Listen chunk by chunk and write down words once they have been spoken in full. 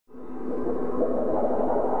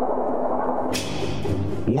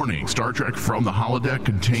Warning, Star Trek From the Holodeck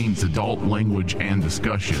contains adult language and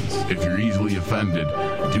discussions. If you're easily offended,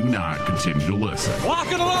 do not continue to listen. Lock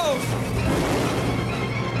and load!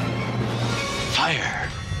 Fire.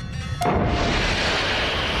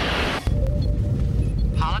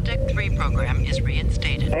 Holodeck 3 program is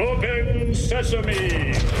reinstated. Open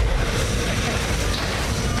sesame!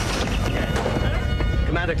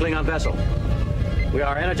 Commander Klingon vessel. We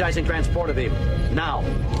are energizing transporter beam. Now.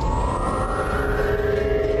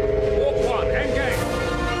 Warp 1, engage!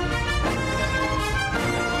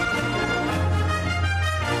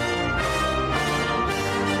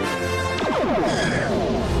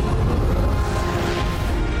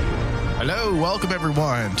 Hello, welcome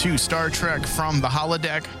everyone to Star Trek From the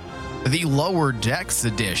Holodeck, the Lower Decks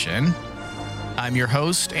edition. I'm your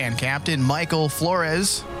host and captain, Michael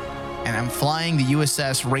Flores, and I'm flying the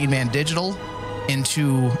USS Rainman Digital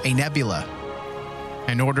into a nebula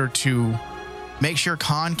in order to make sure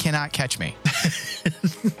Khan cannot catch me.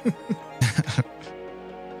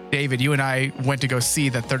 David, you and I went to go see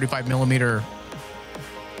the 35 millimeter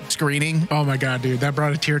screening. Oh my God, dude, that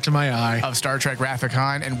brought a tear to my eye. Of Star Trek Wrath of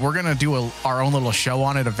Khan, and we're going to do our own little show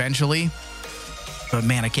on it eventually. But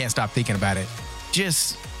man, I can't stop thinking about it.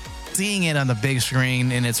 Just seeing it on the big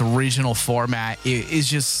screen in its original format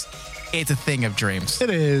it's a thing of dreams. It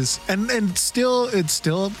is, and still, it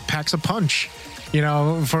still packs a punch, you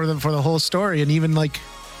know, for the whole story, and even like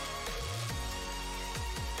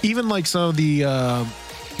some of the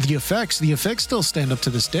effects still stand up to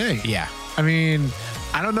this day. Yeah, I mean,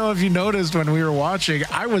 I don't know if you noticed when we were watching,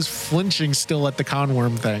 I was flinching still at the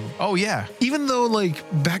conworm thing. Oh yeah, even though like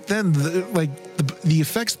back then, the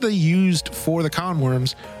effects they used for the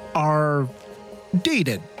conworms are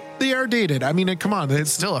dated. They are dated. I mean, come on.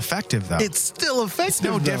 It's still effective, though. It's still effective. It's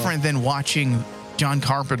no different than watching John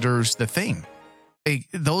Carpenter's The Thing.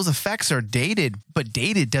 Those effects are dated, but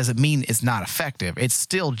dated doesn't mean it's not effective. It's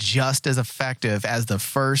still just as effective as the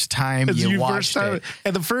first time you watched it.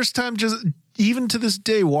 And the first time, just even to this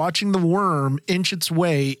day, watching the worm inch its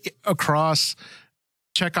way across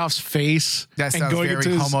Chekhov's face. That sounds very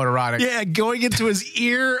homoerotic. Yeah, going into his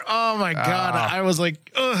ear. Oh, my God. I was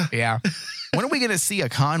like, ugh. Yeah. When are we going to see a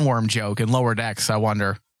conworm joke in Lower Decks, I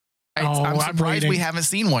wonder? I'm surprised we haven't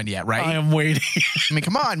seen one yet, right? I am waiting. I mean,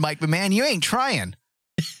 come on, Mike, but man, you ain't trying.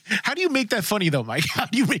 How do you make that funny, though, Mike? How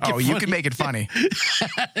do you make it funny? You can make it funny.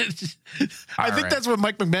 I think that's what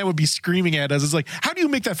Mike McMahon would be screaming at us. It's like, how do you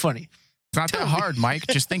make that funny? It's not that hard, Mike.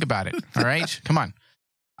 Just think about it. All right? Come on.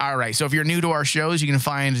 All right. So if you're new to our shows, you can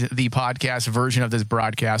find the podcast version of this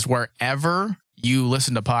broadcast wherever you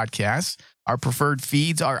listen to podcasts. Our preferred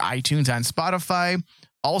feeds are iTunes and Spotify.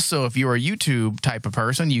 Also, if you're a YouTube type of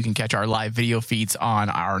person, you can catch our live video feeds on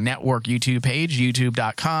our network YouTube page,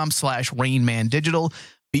 youtube.com/RainmanDigital.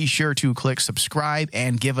 Be sure to click subscribe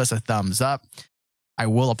and give us a thumbs up. I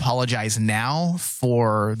will apologize now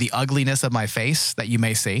for the ugliness of my face that you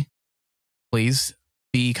may see. Please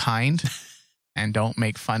be kind and don't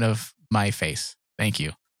make fun of my face. Thank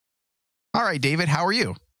you. All right, David, how are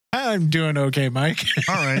you? I'm doing okay, Mike.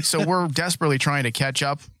 All right. So we're desperately trying to catch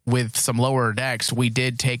up with some Lower Decks. We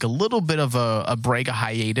did take a little bit of a break, a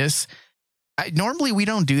hiatus. Normally we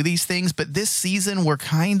don't do these things, but this season we're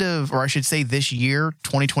kind of, or I should say this year,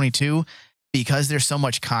 2022, because there's so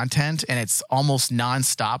much content and it's almost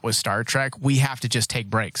nonstop with Star Trek, we have to just take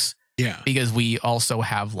breaks. Yeah. Because we also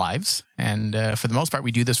have lives. And for the most part,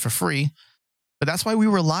 we do this for free. But that's why we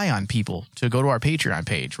rely on people to go to our Patreon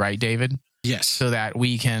page, right, David? Yes. So that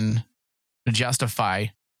we can justify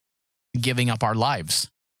giving up our lives.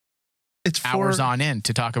 It's hours on end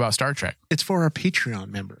to talk about Star Trek. It's for our Patreon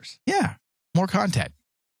members. Yeah. More content.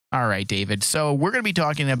 All right, David. So we're going to be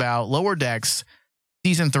talking about Lower Decks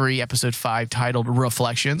Season 3, Episode 5, titled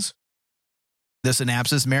Reflections. The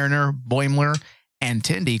Synapsis Mariner, Boimler, and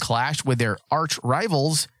Tendi clashed with their arch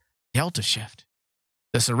rivals, Delta Shift.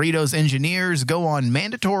 The Cerritos engineers go on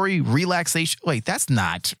mandatory relaxation. Wait, that's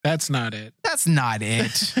not it. That's not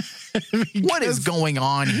it. What is going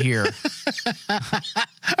on here? I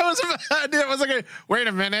was like, wait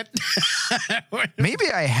a minute.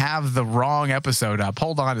 Maybe I have the wrong episode up.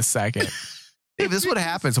 Hold on a second. Hey, this is what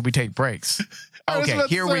happens when we take breaks. Okay,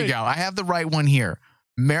 here we go. I have the right one here.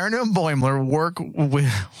 Mariner and Boimler work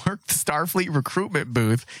the Starfleet recruitment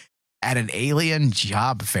booth at an alien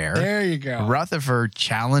job fair. There you go. Rutherford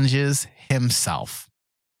challenges himself.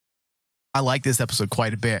 I like this episode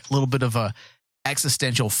quite a bit. A little bit of a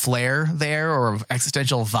existential flair there, or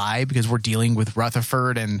existential vibe, because we're dealing with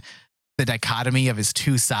Rutherford and the dichotomy of his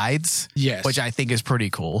two sides. Yes. Which I think is pretty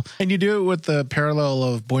cool. And you do it with the parallel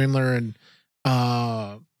of Boimler and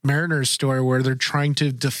Mariner's story where they're trying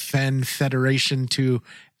to defend Federation to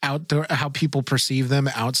outdoor, how people perceive them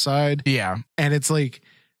outside. Yeah. And it's like,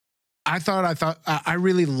 I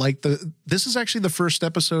really liked this is actually the first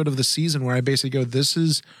episode of the season where I basically go, this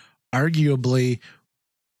is arguably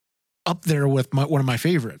up there with one of my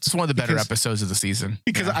favorites. It's one of the better episodes of the season.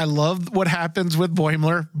 Because I love what happens with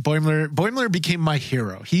Boimler. Boimler became my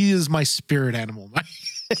hero. He is my spirit animal.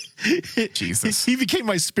 Jesus. He became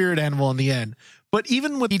my spirit animal in the end. But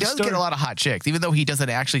even with he does get a lot of hot chicks, even though he doesn't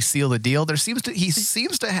actually seal the deal. He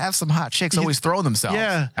seems to have some hot chicks always throwing themselves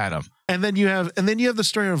at him. And then you have the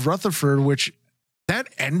story of Rutherford, which that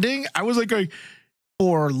ending, I was like going,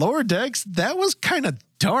 for Lower Decks, that was kind of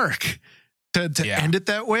dark to end it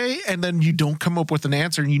that way. And then you don't come up with an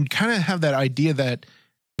answer, and you kind of have that idea that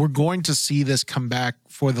we're going to see this come back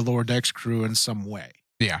for the Lower Decks crew in some way.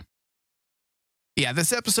 Yeah. Yeah,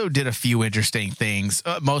 this episode did a few interesting things,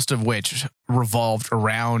 most of which revolved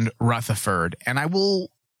around Rutherford. And I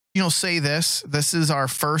will, say this is our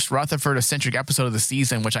first Rutherford-centric episode of the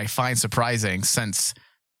season, which I find surprising since,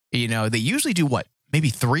 they usually do maybe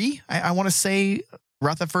 3, I want to say,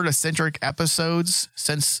 Rutherford-centric episodes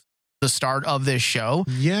since the start of this show.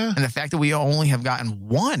 Yeah. And the fact that we only have gotten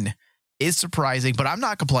 1 is surprising, but I'm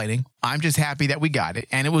not complaining. I'm just happy that we got it.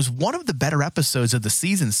 And it was one of the better episodes of the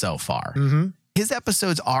season so far. Mm-hmm. His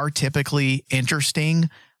episodes are typically interesting.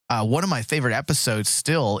 One of my favorite episodes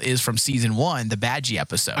still is from season 1, the Badgie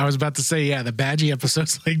episode. I was about to say, the Badgie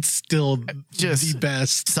episode's still just the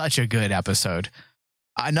best. Such a good episode.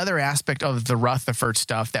 Another aspect of the Rutherford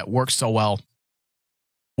stuff that works so well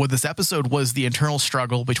with this episode was the internal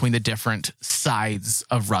struggle between the different sides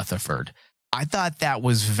of Rutherford. I thought that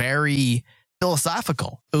was very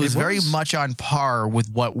philosophical. It was very much on par with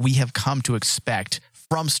what we have come to expect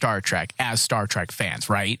from Star Trek as Star Trek fans,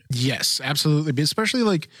 right? Yes, absolutely. Especially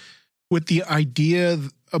with the idea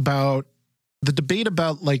about the debate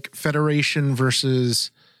about Federation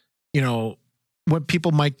versus, what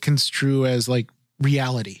people might construe as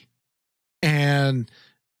reality. And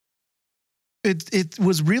it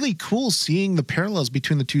was really cool seeing the parallels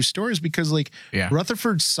between the two stories because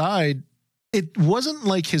Rutherford's side, it wasn't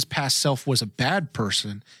like his past self was a bad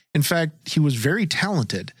person. In fact, he was very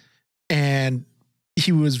talented, and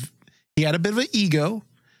he had a bit of an ego,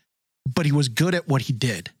 but he was good at what he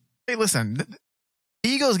did. Hey, listen,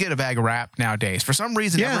 egos get a bag of rap nowadays. For some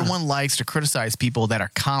reason, everyone likes to criticize people that are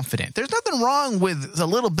confident. There's nothing wrong with a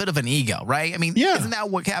little bit of an ego, right? I mean, isn't that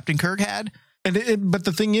what Captain Kirk had? But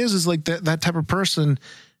the thing is that type of person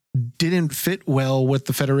didn't fit well with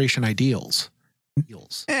the Federation ideals.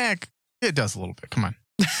 It does a little bit. Come on.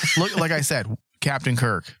 Look, like I said, Captain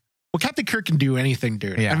Kirk. Well, Captain Kirk can do anything,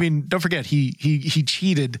 dude. Yeah. I mean, don't forget he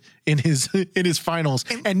cheated in his finals,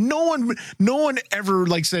 and no one ever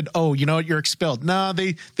said, "Oh, you know what, you're expelled." No,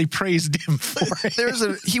 they praised him for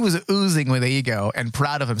it. He was oozing with ego and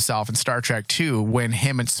proud of himself in Star Trek 2 when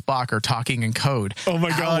him and Spock are talking in code. Oh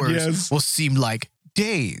my God, yes. Will seem like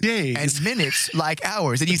days and minutes like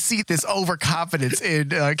hours, and you see this overconfidence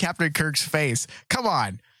in Captain Kirk's face. Come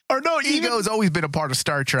on. Or no, ego has always been a part of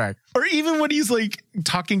Star Trek. Or even when he's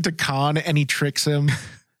talking to Khan and he tricks him,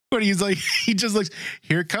 when he's he just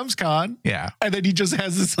here comes Khan. Yeah. And then he just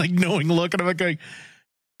has this knowing look, and I'm going,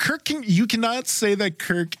 Kirk, you cannot say that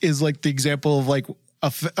Kirk is the example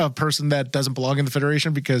of a person that doesn't belong in the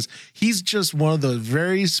Federation, because he's just one of the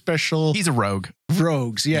very special. He's a rogue.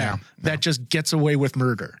 Rogues, that just gets away with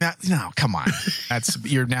murder. No, come on.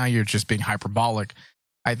 You're just being hyperbolic.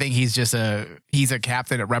 I think he's a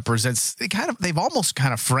captain that represents they've almost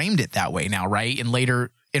framed it that way now, right? In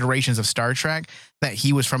later iterations of Star Trek, that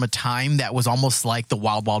he was from a time that was almost like the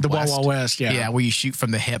Wild Wild West. Wild Wild West, yeah. Yeah, where you shoot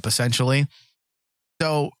from the hip, essentially.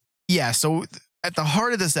 So at the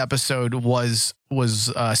heart of this episode was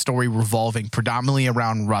a story revolving predominantly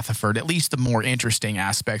around Rutherford, at least the more interesting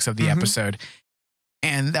aspects of the episode.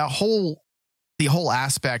 And the whole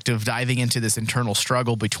aspect of diving into this internal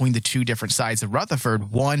struggle between the two different sides of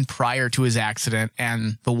Rutherford, one prior to his accident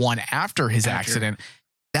and the one after his accident,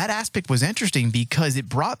 that aspect was interesting because it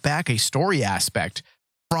brought back a story aspect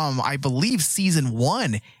from, I believe, season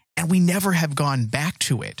 1, and we never have gone back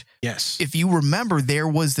to it. Yes. If you remember, there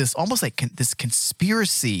was this almost this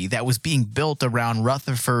conspiracy that was being built around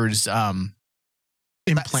Rutherford's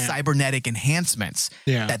cybernetic enhancements,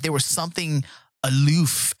 that there was something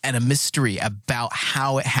aloof and a mystery about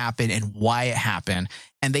how it happened and why it happened.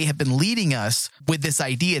 And they have been leading us with this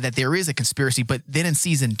idea that there is a conspiracy. But then in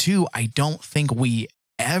season 2, I don't think we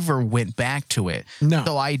ever went back to it. No.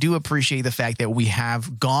 So I do appreciate the fact that we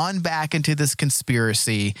have gone back into this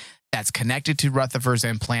conspiracy that's connected to Rutherford's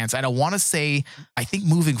implants. I don't want to say, I think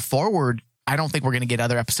moving forward, I don't think we're going to get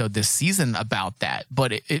another episode this season about that,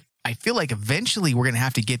 but I feel like eventually we're going to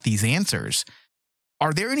have to get these answers.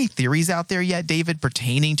 Are there any theories out there yet, David,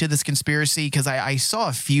 pertaining to this conspiracy? Because I saw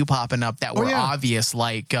a few popping up that were obvious,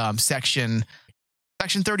 like Section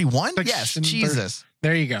 31. Yes, Jesus.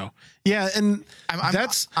 There you go. Yeah, and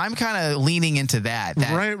I'm kind of leaning into that.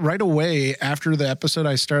 Right away after the episode,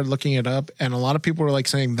 I started looking it up, and a lot of people were like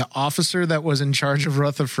saying the officer that was in charge of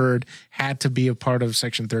Rutherford had to be a part of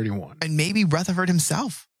Section 31, and maybe Rutherford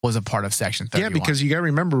himself was a part of Section 31. Yeah, because you got to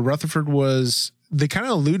remember, Rutherford was. They kind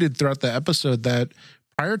of alluded throughout the episode that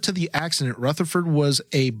prior to the accident, Rutherford was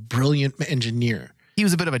a brilliant engineer. He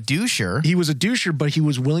was a bit of a doucher. He was a doucher, but he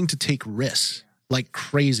was willing to take risks like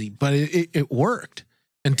crazy. But it worked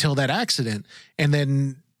until that accident. And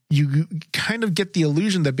then you kind of get the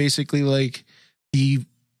illusion that basically like the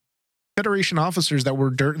Federation officers that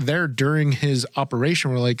were there during his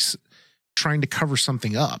operation were like trying to cover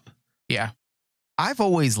something up. Yeah. I've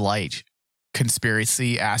always liked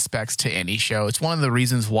conspiracy aspects to any show. It's one of the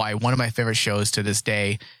reasons why one of my favorite shows to this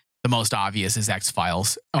day, the most obvious, is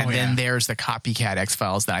X-Files. Then there's the copycat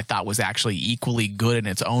X-Files that I thought was actually equally good in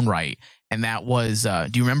its own right. And that was,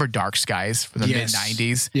 do you remember Dark Skies from the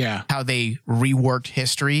mid-90s? Yeah. How they reworked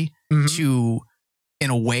history to, in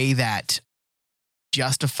a way that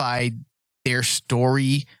justified their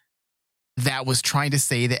story that was trying to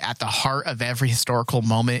say that at the heart of every historical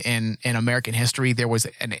moment in American history, there was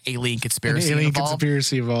an alien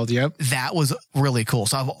conspiracy involved. Yep. That was really cool.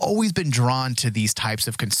 So I've always been drawn to these types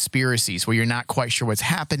of conspiracies where you're not quite sure what's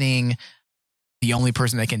happening. The only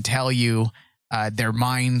person that can tell you their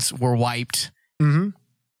minds were wiped. Mm-hmm.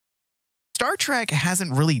 Star Trek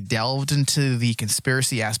hasn't really delved into the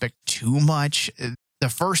conspiracy aspect too much. The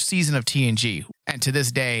first season of TNG, and to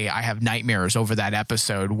this day, I have nightmares over that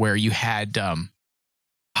episode where you had. Are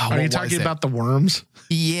you talking about the worms?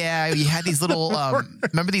 Yeah, you had these little.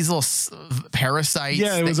 Remember these little parasites?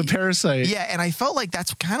 Yeah, it was a parasite. Yeah, and I felt like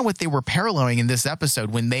that's kind of what they were paralleling in this episode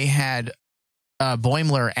when they had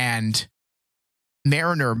Boimler and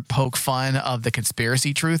Mariner poke fun of the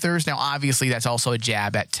conspiracy truthers. Now, obviously, that's also a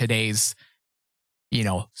jab at today's,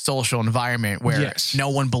 social environment where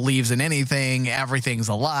no one believes in anything. Everything's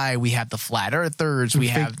a lie. We have the flat earthers. We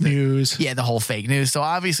have the news. Yeah, the whole fake news. So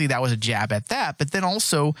obviously that was a jab at that. But then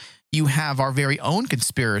also you have our very own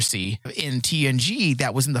conspiracy in TNG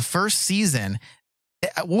that was in the first season.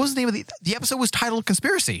 What was the name of the episode? Was titled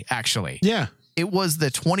Conspiracy, actually. Yeah. It was the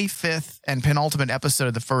 25th and penultimate episode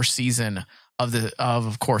of the first season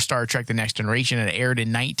of course, Star Trek: The Next Generation. It aired in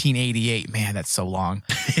 1988. Man, that's so long.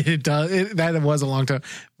 It does. That was a long time.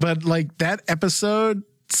 But like that episode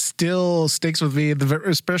still sticks with me,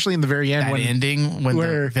 especially in the very end. That ending when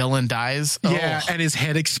the villain dies. Yeah, and his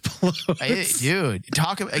head explodes. Dude,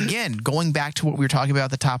 going back to what we were talking about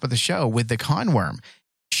at the top of the show with the conworm.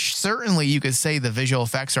 Certainly, you could say the visual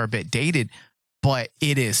effects are a bit dated, but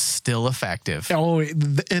it is still effective. Oh,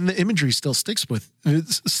 and the imagery still sticks with me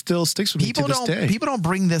to this day. People don't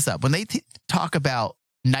bring this up. When they talk about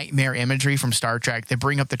nightmare imagery from Star Trek, they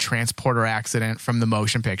bring up the transporter accident from the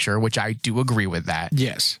motion picture, which I do agree with that.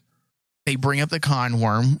 Yes. They bring up the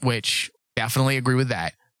conworm, which definitely agree with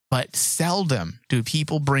that. But seldom do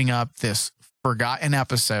people bring up this forgotten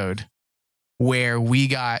episode where we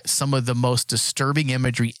got some of the most disturbing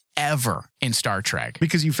imagery ever in Star Trek.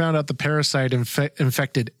 Because you found out the parasite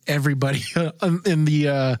infected everybody in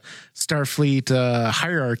the Starfleet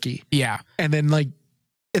hierarchy. Yeah. And then like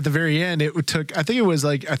at the very end, I think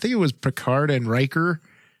it was Picard and Riker,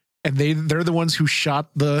 and they're the ones who shot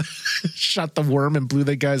the worm and blew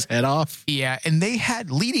that guy's head off. Yeah. And they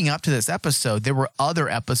had, leading up to this episode, there were other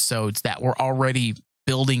episodes that were already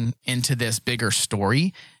building into this bigger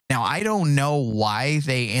story. Now, I don't know why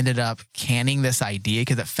they ended up canning this idea,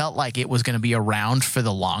 because it felt like it was going to be around for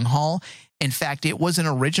the long haul. In fact, it was an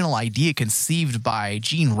original idea conceived by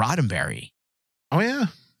Gene Roddenberry. Oh, yeah.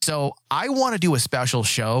 So I want to do a special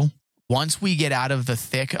show. Once we get out of the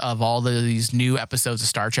thick of all these new episodes of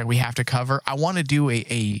Star Trek we have to cover, I want to do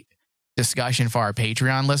a discussion for our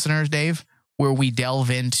Patreon listeners, Dave, where we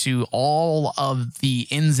delve into all of the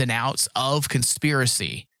ins and outs of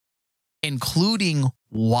conspiracy, including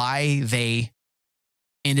why they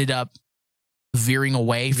ended up veering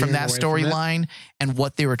away from that storyline and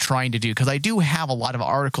what they were trying to do. Because I do have a lot of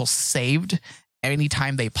articles saved.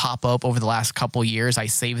 Anytime they pop up over the last couple years, I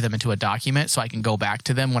save them into a document so I can go back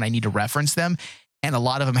to them when I need to reference them. And a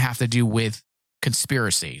lot of them have to do with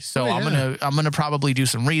conspiracy. So I'm gonna probably do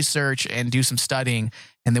some research and do some studying,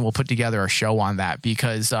 and then we'll put together a show on that.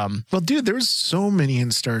 Because well, dude, there's so many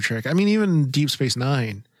in Star Trek. I mean, even Deep Space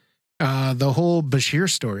Nine. The whole Bashir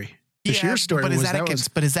story. But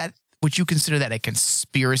is that would you consider that a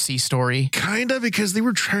conspiracy story? Kind of, because they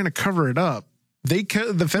were trying to cover it up.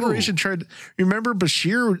 The Federation tried. Remember,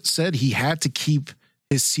 Bashir said he had to keep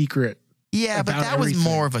his secret. Yeah, but that was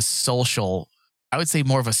more of a social. I would say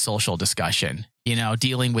more of a social discussion.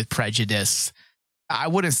 Dealing with prejudice. I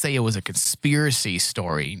wouldn't say it was a conspiracy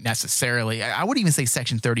story necessarily. I wouldn't even say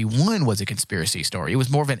Section 31 was a conspiracy story. It was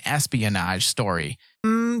more of an espionage story.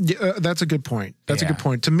 Yeah, that's a good point. That's a good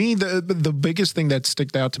point. To me, the biggest thing that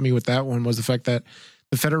stuck out to me with that one was the fact that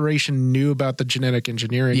the Federation knew about the genetic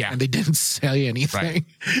engineering and they didn't say anything.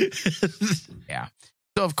 Right. Yeah.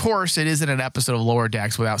 So, of course, it isn't an episode of Lower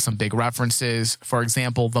Decks without some big references. For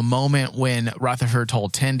example, the moment when Rutherford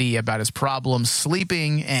told Tendi about his problems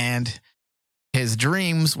sleeping and his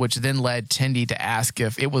dreams, which then led Tendi to ask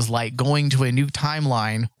if it was like going to a new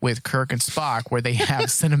timeline with Kirk and Spock where they have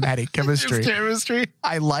cinematic chemistry.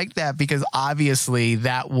 I like that because obviously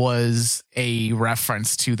that was a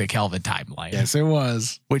reference to the Kelvin timeline. Yes, it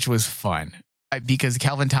was. Which was fun. Because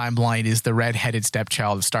Kelvin timeline is the red-headed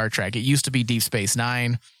stepchild of Star Trek. It used to be Deep Space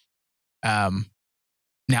Nine.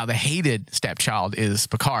 Now the hated stepchild is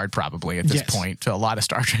Picard, probably at this point to a lot of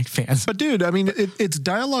Star Trek fans. But dude, I mean, it's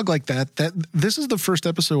dialogue like that. That this is the first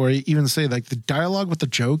episode where I even say like the dialogue with the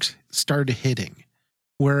jokes started hitting,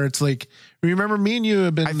 where it's like, remember me and you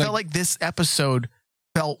have been. I felt like this episode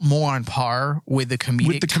felt more on par with the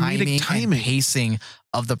comedic timing and pacing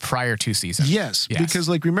of the prior two seasons. Yes, because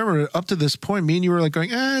like remember up to this point, me and you were like going,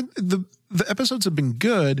 the episodes have been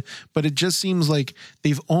good, but it just seems like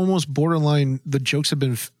they've almost borderline. The jokes have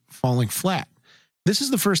been falling flat. This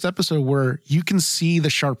is the first episode where you can see the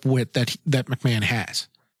sharp wit that McMahon has,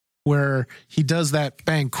 where he does that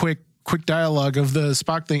quick dialogue of the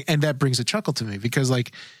Spock thing, and that brings a chuckle to me because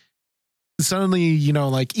like. Suddenly,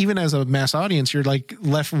 like even as a mass audience, you're like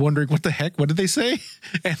left wondering what the heck, what did they say?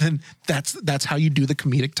 And then that's how you do the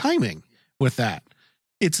comedic timing with that.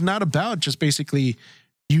 It's not about just basically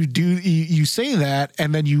you say that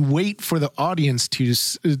and then you wait for the audience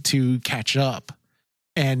to catch up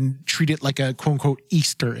and treat it like a quote unquote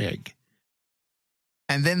Easter egg.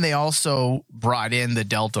 And then they also brought in the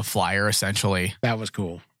Delta Flyer. Essentially, that was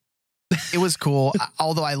cool. It was cool.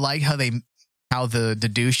 Although I like how the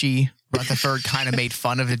douchey Rutherford kind of made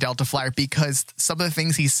fun of the Delta Flyer because some of the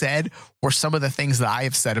things he said were some of the things that I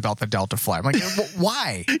have said about the Delta Flyer. I'm like,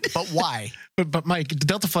 why? But why? But Mike, the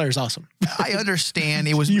Delta Flyer is awesome. I understand.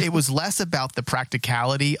 It was less about the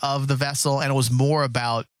practicality of the vessel and it was more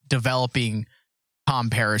about developing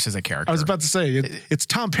Tom Paris as a character. I was about to say, it's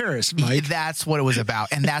Tom Paris, Mike. That's what it was about.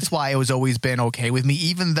 And that's why it was always been okay with me,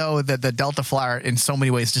 even though the Delta Flyer in so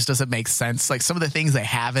many ways just doesn't make sense. Like some of the things they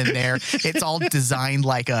have in there, it's all designed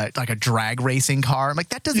like a drag racing car. I'm like,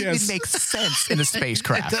 that doesn't even make sense in a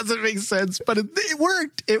spacecraft. It doesn't make sense, but it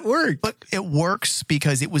worked. It worked. But it works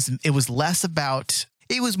because it was less about...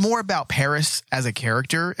 It was more about Paris as a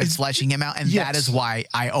character and fleshing him out. And that is why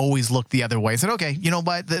I always looked the other way. I said, okay, you know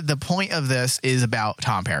what? The point of this is about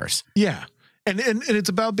Tom Paris. Yeah. And it's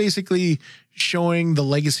about basically showing the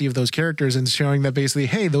legacy of those characters and showing that basically,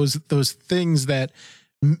 hey, those things that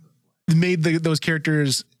made those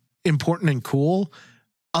characters important and cool,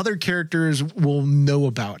 other characters will know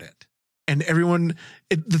about it. And everyone,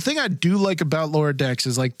 the thing I do like about Lower Decks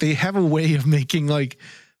is like they have a way of making like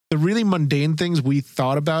the really mundane things we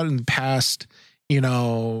thought about in past,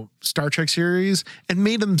 Star Trek series and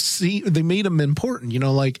made them important,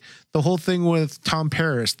 like the whole thing with Tom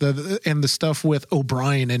Paris, and the stuff with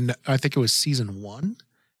O'Brien, and I think it was season 1.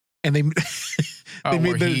 And they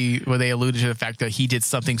where they alluded to the fact that he did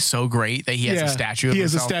something so great that he has a statue of himself. He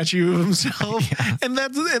has a statue of himself. And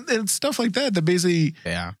and stuff like that basically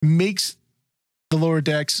makes the Lower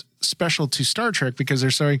Decks special to Star Trek because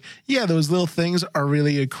they're saying, those little things are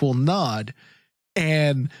really a cool nod.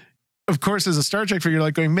 And of course, as a Star Trek fan, you're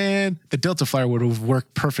like going, man, the Delta Flyer would have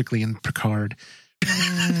worked perfectly in Picard.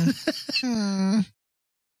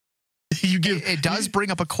 It does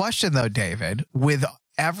bring up a question though, David, with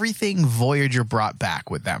everything Voyager brought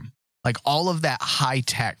back with them, like all of that high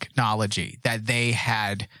technology that they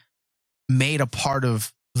had made a part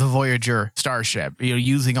of the Voyager starship,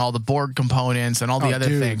 using all the Borg components and all the other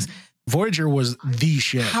things. Voyager was the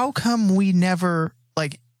shit. How come we never,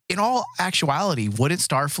 like, in all actuality, wouldn't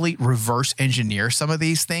Starfleet reverse engineer some of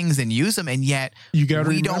these things and use them? And yet we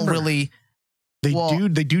don't really. They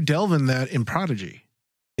do delve in that in Prodigy.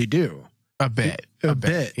 They do a bit,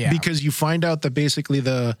 yeah. Because you find out that basically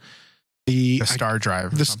the star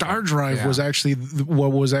drive, was actually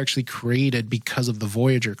what was actually created because of the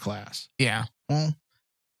Voyager class. Yeah. Well,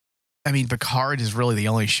 I mean, Picard is really the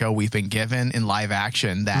only show we've been given in live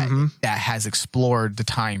action that has explored the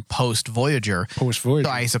time post Voyager. Post Voyager.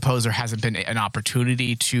 So I suppose there hasn't been an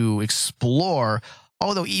opportunity to explore.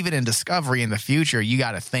 Although even in Discovery in the future, you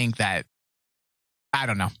got to think that, I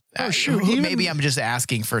don't know. Oh, shoot. Maybe I'm just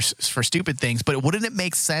asking for stupid things, but wouldn't it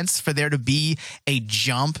make sense for there to be a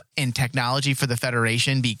jump in technology for the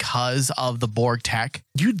Federation because of the Borg tech?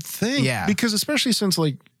 You'd think. Yeah. Because especially since,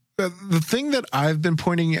 like, the thing that I've been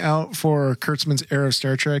pointing out for Kurtzman's era of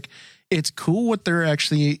Star Trek, it's cool what they're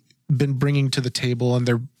actually been bringing to the table, and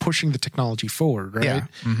they're pushing the technology forward, right? Yeah.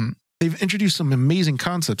 Mm-hmm. They've introduced some amazing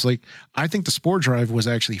concepts. Like, I think the Spore Drive was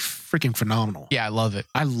actually freaking phenomenal. Yeah, I love it.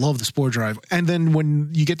 I love the Spore Drive. And then when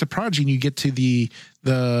you get to Prodigy and you get to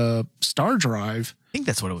the Star Drive, I think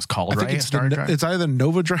that's what it was called, I right? think it's either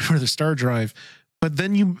Nova Drive or the Star Drive. But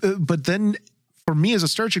then for me as a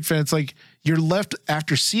Star Trek fan, it's like you're left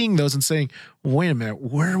after seeing those and saying, wait a minute,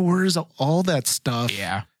 where's all that stuff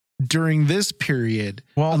during this period?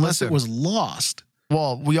 Well, unless it was lost.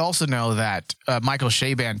 Well, we also know that Michael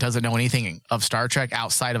Chabon doesn't know anything of Star Trek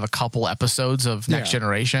outside of a couple episodes of Next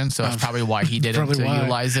Generation. So that's probably why he didn't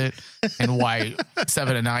utilize it, and why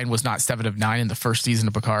 7 of 9 was not 7 of 9 in the first season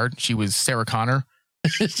of Picard. She was Sarah Connor.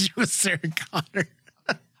 She was Sarah Connor.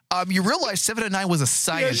 You realize 7 of 9 was a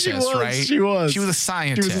scientist, right? She was a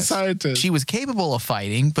scientist. She was a scientist. She was capable of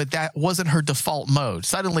fighting, but that wasn't her default mode.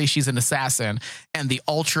 Suddenly, she's an assassin and the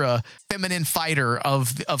ultra feminine fighter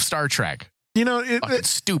of Star Trek. You know, it's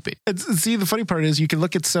stupid. See, the funny part is you can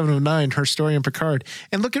look at 7 of 9, her story in Picard,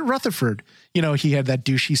 and look at Rutherford. You know, he had that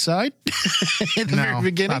douchey side in the very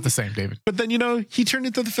beginning. Not the same, David. But then, you know, he turned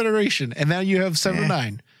into the Federation, and now you have 7 of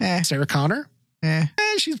 9. Sarah Connor?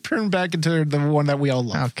 She's turned back into the one that we all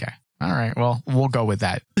love. Okay. All right. Well, we'll go with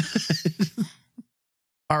that.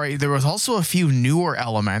 All right. There was also a few newer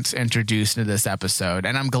elements introduced into this episode,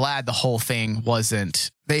 and I'm glad the whole thing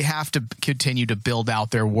wasn't. They have to continue to build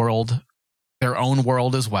out their world, their own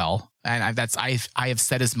world as well. And I have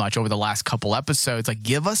said as much over the last couple episodes. Like,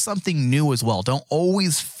 give us something new as well. Don't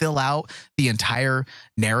always fill out the entire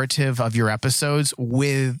narrative of your episodes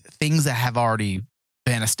with things that have already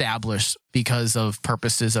been established because of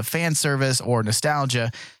purposes of fan service or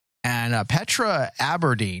nostalgia. And Petra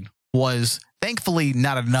Aberdeen was thankfully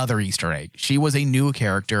not another Easter egg. She was a new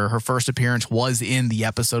character. Her first appearance was in the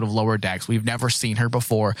episode of Lower Decks. We've never seen her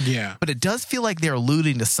before. Yeah. But it does feel like they're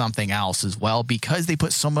alluding to something else as well, because they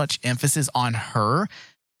put so much emphasis on her.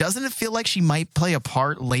 Doesn't it feel like she might play a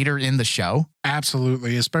part later in the show?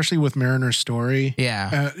 Absolutely, especially with Mariner's story.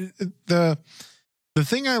 Yeah. The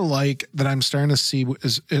thing I like that I'm starting to see,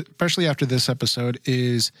 is, especially after this episode,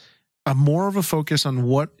 is a more of a focus on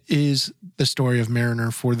what is the story of Mariner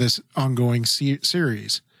for this ongoing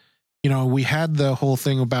series. You know, we had the whole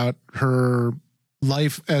thing about her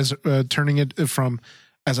life as turning it from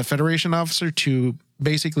as a Federation officer to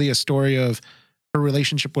basically a story of her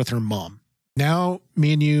relationship with her mom. Now,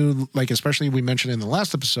 me and you, like, especially we mentioned in the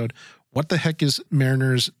last episode, what the heck is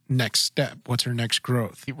Mariner's next step? What's her next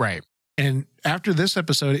growth? Right. And after this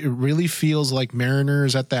episode, it really feels like Mariner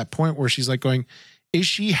is at that point where she's like going, is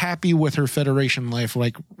she happy with her Federation life,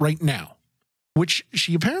 like right now? Which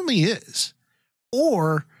she apparently is.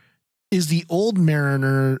 Or is the old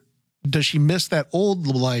Mariner, does she miss that old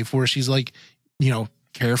life where she's like, you know,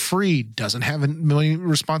 carefree, doesn't have many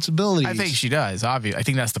responsibilities? I think she does, obviously. I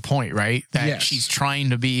think that's the point, right? That she's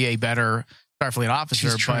trying to be a better Starfleet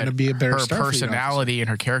officer, she's trying to be a better her Starfleet personality officer. And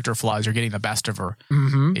her character flaws are getting the best of her.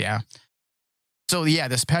 Mm-hmm. Yeah. So, yeah,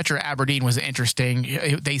 this Petra Aberdeen was interesting.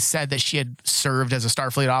 They said that she had served as a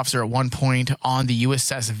Starfleet officer at one point on the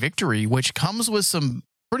USS Victory, which comes with some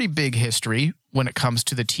pretty big history when it comes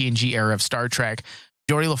to the TNG era of Star Trek.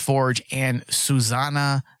 Geordi LaForge and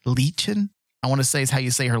Susanna Leachin, I want to say is how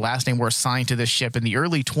you say her last name, were assigned to this ship in the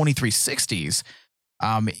early 2360s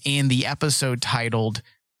in the episode titled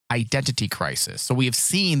Identity Crisis. So we have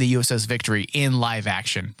seen the USS Victory in live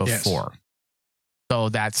action before. Yes. So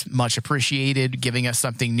that's much appreciated, giving us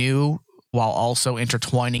something new while also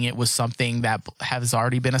intertwining it with something that has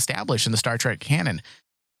already been established in the Star Trek canon.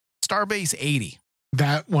 Starbase 80.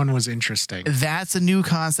 That one was interesting. That's a new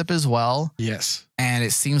concept as well. Yes. And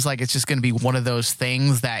it seems like it's just going to be one of those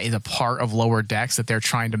things that is a part of Lower Decks that they're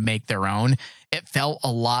trying to make their own. It felt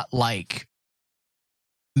a lot like,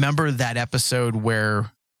 remember that episode where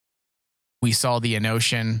we saw the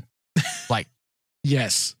Enotian, like,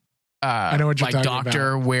 yes. I know what you're like talking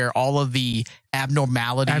Doctor, about. Where all of the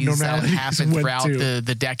abnormalities that happened throughout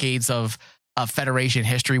the decades of of Federation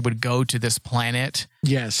history would go to this planet.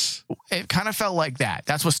 Yes. It kind of felt like that.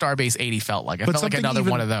 That's what Starbase 80 felt like. It felt like another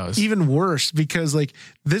one of those. Even worse, because like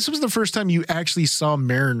this was the first time you actually saw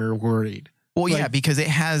Mariner worried. Well, yeah, because it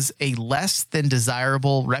has a less than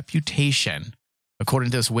desirable reputation,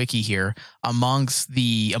 according to this wiki here, among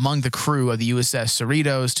the crew of the USS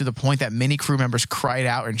Cerritos, to the point that many crew members cried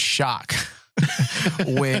out in shock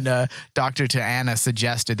when Dr. T'Ana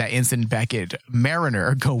suggested that Ensign Beckett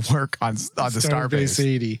Mariner go work on the Starbase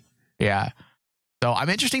 80. Yeah. So I'm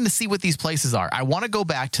interested to see what these places are. I want to go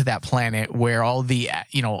back to that planet where all the,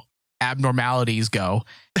 abnormalities go.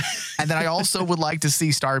 And then I also would like to see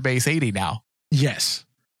Starbase 80 now. Yes.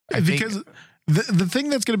 Because the thing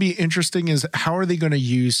that's going to be interesting is how are they going to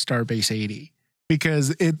use Starbase 80? Because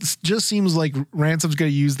it just seems like Ransom's going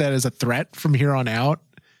to use that as a threat from here on out.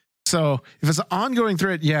 So if it's an ongoing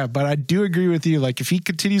threat, yeah, but I do agree with you. Like if he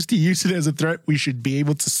continues to use it as a threat, we should be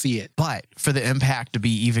able to see it. But for the impact to be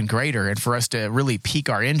even greater and for us to really pique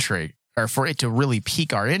our intrigue, or for it to really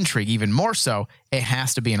pique our intrigue even more so, it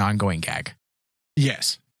has to be an ongoing gag.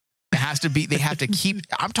 Yes. It has to be, they have to keep,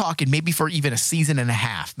 I'm talking maybe for even a season and a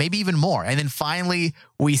half, maybe even more. And then finally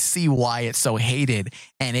we see why it's so hated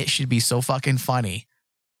and it should be so fucking funny.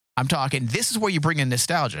 I'm talking, this is where you bring in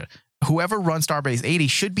nostalgia. Whoever runs Starbase 80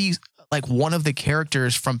 should be like one of the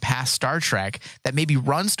characters from past Star Trek that maybe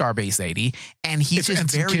runs Starbase 80. And he's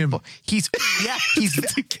just very, he's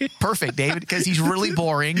perfect, David, because he's really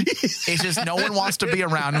boring. It's just no one wants to be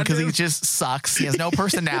around him because he just sucks. He has no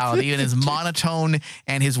personality and his monotone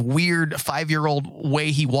and his weird 5-year-old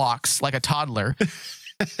way he walks like a toddler.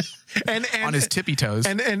 And on his tippy toes,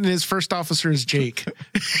 and his first officer is Jake.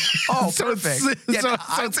 Oh, perfect.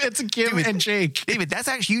 It's a Kim and Jake. David, that's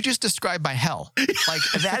actually, you just described my hell. Like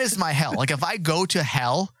that is my hell. Like if I go to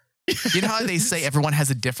hell, you know how they say everyone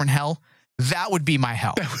has a different hell? That would be my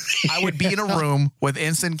hell. I would be in a room with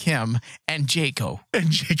Ensign Kim and Jaco.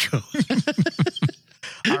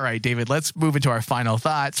 All right, David, let's move into our final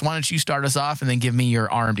thoughts. Why don't you start us off and then give me your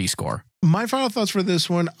RMD score? My final thoughts for this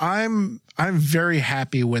one, I'm very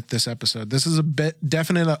happy with this episode. This is a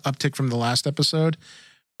definite uptick from the last episode.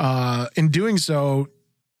 In doing so,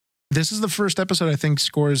 this is the first episode I think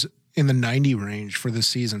scores in the 90 range for this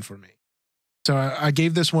season for me. So I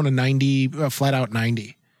gave this one a 90, flat out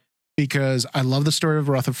 90, because I love the story of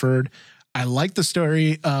Rutherford. I like the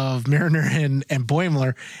story of Mariner and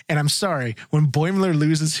Boimler. And I'm sorry, when Boimler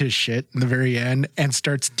loses his shit in the very end and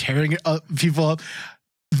starts tearing people up,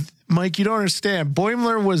 Mike, you don't understand.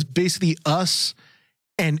 Boimler was basically us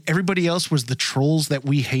and everybody else was the trolls that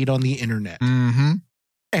we hate on the internet. Mm-hmm.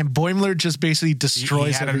 And Boimler just basically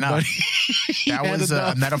destroys everybody. That was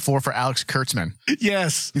a metaphor for Alex Kurtzman.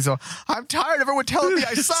 Yes. He's like, I'm tired of everyone telling me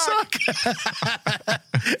I suck.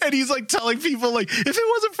 And he's like telling people like, if it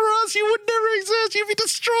wasn't for us, you would never exist. You'd be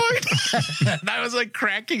destroyed. And I was like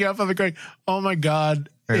cracking up. I'm like going, oh my God.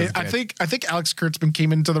 I think Alex Kurtzman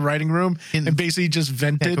came into the writing room and basically just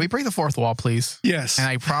vented. Can we break the fourth wall, please? Yes. And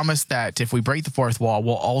I promise that if we break the fourth wall, I'll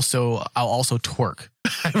also twerk.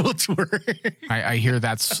 I will twerk. I hear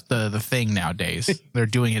that's the thing nowadays. They're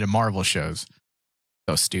doing it in Marvel shows.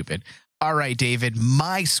 So stupid. All right, David,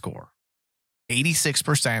 my score,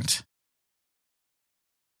 86%.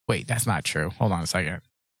 Wait, that's not true. Hold on a second.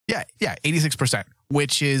 Yeah, 86%,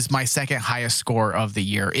 which is my second highest score of the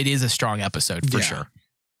year. It is a strong episode for sure.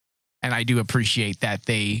 And I do appreciate that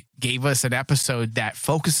they gave us an episode that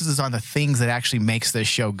focuses on the things that actually makes this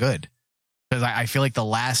show good. Because I feel like the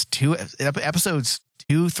last two episodes,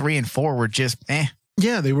 2, 3, and 4 were just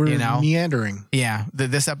Yeah, they were meandering. Yeah,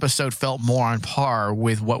 this episode felt more on par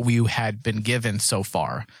with what we had been given so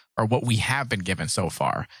far, or what we have been given so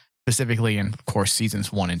far, specifically in, of course,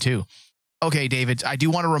 seasons 1 and 2. Okay, David, I do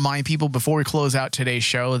want to remind people before we close out today's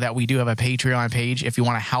show that we do have a Patreon page. If you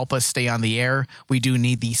want to help us stay on the air, we do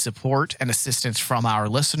need the support and assistance from our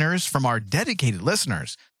listeners, from our dedicated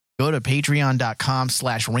listeners. Go to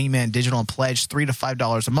patreon.com/Rainman Digital and pledge $3 to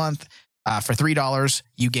 $5 a month. For $3,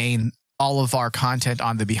 you gain all of our content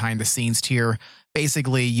on the behind the scenes tier.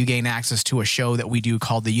 Basically, you gain access to a show that we do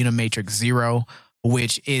called the Unimatrix Zero,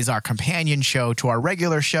 which is our companion show to our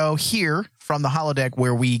regular show here from the holodeck,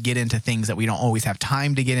 where we get into things that we don't always have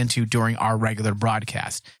time to get into during our regular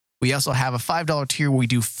broadcast. We also have a $5 tier where we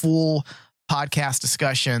do full podcast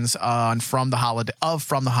discussions on From the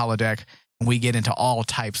Holodeck. We get into all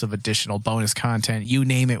types of additional bonus content. You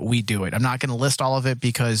name it, we do it. I'm not going to list all of it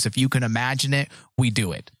because if you can imagine it, we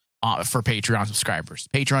do it for Patreon subscribers.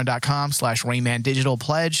 Patreon.com/Rainman Digital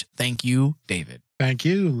pledge. Thank you, David. Thank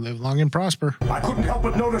you. Live long and prosper. I couldn't help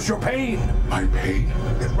but notice your pain. My pain?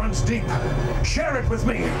 It runs deep. Share it with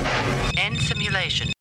me. End simulation.